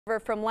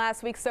From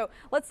last week. So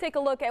let's take a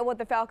look at what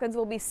the Falcons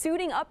will be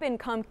suiting up in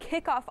come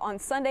kickoff on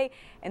Sunday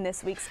in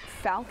this week's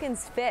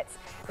Falcons Fits.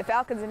 The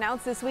Falcons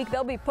announced this week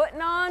they'll be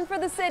putting on for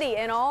the city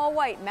in all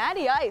white.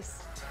 Matty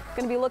Ice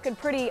going to be looking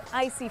pretty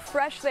icy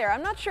fresh there.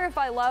 I'm not sure if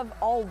I love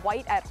all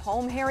white at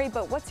home, Harry,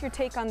 but what's your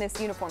take on this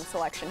uniform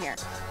selection here?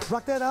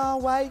 Rock that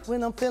all white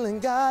when I'm feeling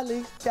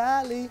godly,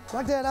 godly.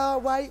 Rock that all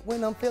white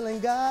when I'm feeling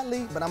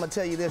godly. But I'm going to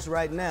tell you this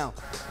right now.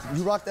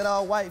 You rock that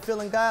all white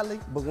feeling godly,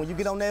 but when you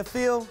get on that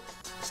field,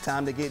 it's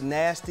time to get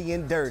nasty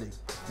and dirty.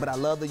 But I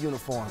love the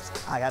uniforms.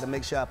 I got to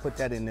make sure I put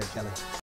that in there, Kelly.